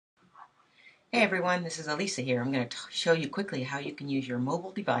Hey everyone, this is Elisa here. I'm going to show you quickly how you can use your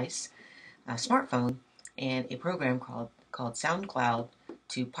mobile device, a smartphone, and a program called SoundCloud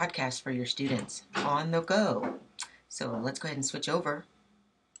to podcast for your students on the go. So let's go ahead and switch over.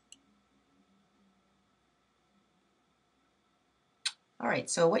 Alright,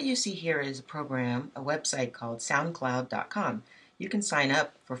 so what you see here is a website called SoundCloud.com. You can sign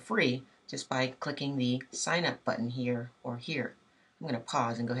up for free just by clicking the sign up button here or here. I'm going to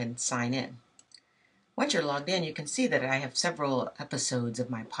pause and go ahead and sign in. Once you're logged in, you can see that I have several episodes of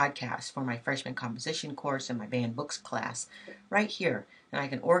my podcast for my freshman composition course and my band books class right here, and I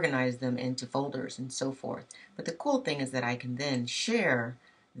can organize them into folders and so forth. But the cool thing is that I can then share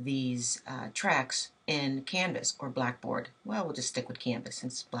these tracks in Canvas or Blackboard. Well, we'll just stick with Canvas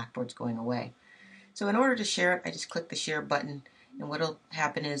since Blackboard's going away. So in order to share it, I just click the share button, and what will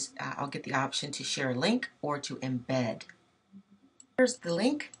happen is I'll get the option to share a link or to embed. Here's the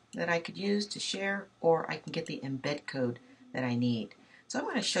link that I could use to share, or I can get the embed code that I need. So I'm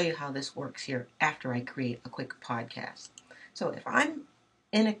going to show you how this works here after I create a quick podcast. So if I'm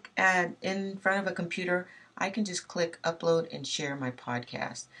in front of a computer, I can just click upload and share my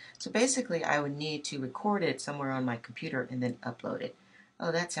podcast. So basically I would need to record it somewhere on my computer and then upload it.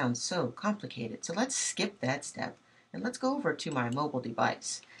 Oh, that sounds so complicated. So let's skip that step and let's go over to my mobile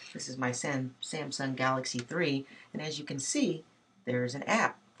device. This is my Samsung Galaxy 3, and as you can see, there's an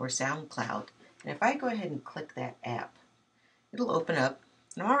app for SoundCloud. And if I go ahead and click that app, it'll open up.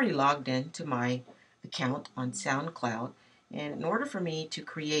 And I'm already logged in to my account on SoundCloud. And in order for me to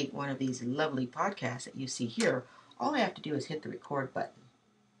create one of these lovely podcasts that you see here, all I have to do is hit the record button.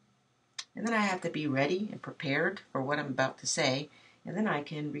 And then I have to be ready and prepared for what I'm about to say. And then I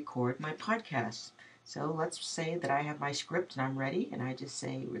can record my podcast. So let's say that I have my script and I'm ready. And I just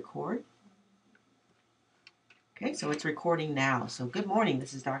say record. Okay, so it's recording now. So good morning,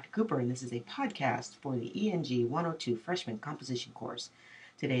 this is Dr. Cooper, and this is a podcast for the ENG 102 Freshman Composition Course.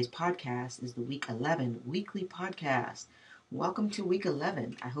 Today's podcast is the Week 11 weekly podcast. Welcome to Week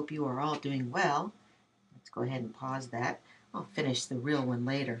 11. I hope you are all doing well. Let's go ahead and pause that. I'll finish the real one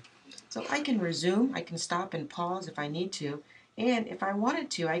later. So I can resume, I can stop and pause if I need to, and if I wanted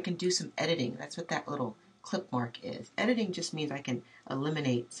to, I can do some editing. That's what that little clip mark is. Editing just means I can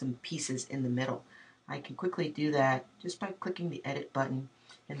eliminate some pieces in the middle. I can quickly do that just by clicking the edit button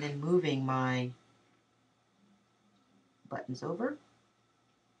and then moving my buttons over.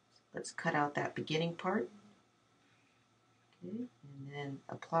 Let's cut out that beginning part. Okay, and then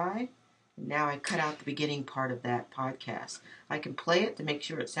apply. And now I cut out the beginning part of that podcast. I can play it to make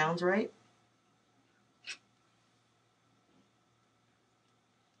sure it sounds right.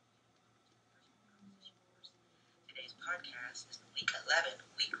 Today's podcast is the Week 11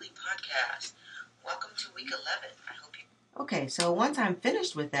 weekly podcast. Welcome to Week 11. I hope you... Okay, so once I'm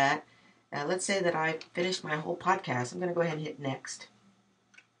finished with that, let's say that I finished my whole podcast. I'm going to go ahead and hit next.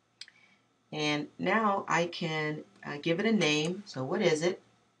 And now I can give it a name. So what is it?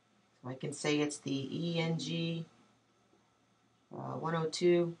 So I can say it's the ENG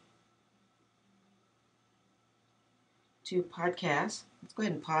 102 podcast. Let's go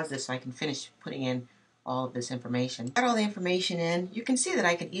ahead and pause this so I can finish putting in all of this information. Got all the information in. You can see that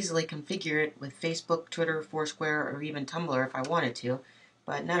I can easily configure it with Facebook, Twitter, Foursquare, or even Tumblr if I wanted to,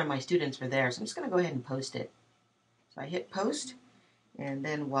 but none of my students were there, so I'm just going to go ahead and post it. So I hit post, and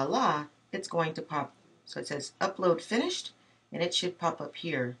then voila, it's going to pop. So it says upload finished, and it should pop up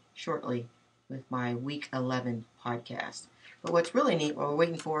here shortly with my Week 11 podcast. But what's really neat, while we're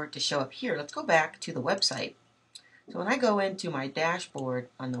waiting for it to show up here, let's go back to the website. So when I go into my dashboard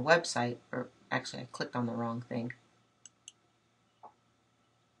on the website, or actually I clicked on the wrong thing.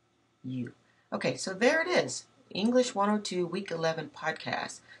 Okay, so there it is. English 102 Week 11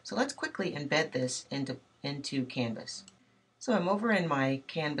 podcast. So let's quickly embed this into Canvas. So I'm over in my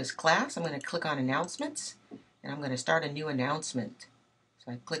Canvas class. I'm going to click on announcements, and I'm going to start a new announcement.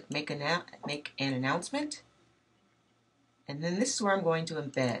 So I click make an announcement, and then this is where I'm going to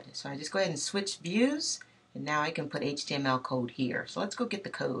embed. So I just go ahead and switch views, and now I can put HTML code here. So let's go get the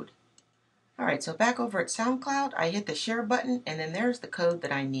code. Alright, so back over at SoundCloud, I hit the share button, and then there's the code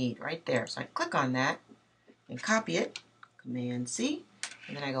that I need right there. So I click on that and copy it, Command C,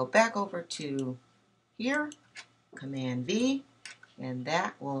 and then I go back over to here, Command V, and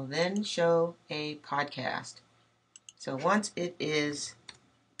that will then show a podcast. So once it is,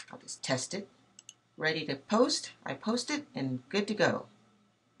 I'll just test it, ready to post, I post it, and good to go.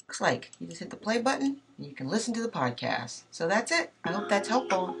 Looks like you just hit the play button and you can listen to the podcast. So that's it. I hope that's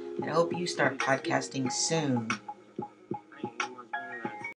helpful, and I hope you start podcasting soon.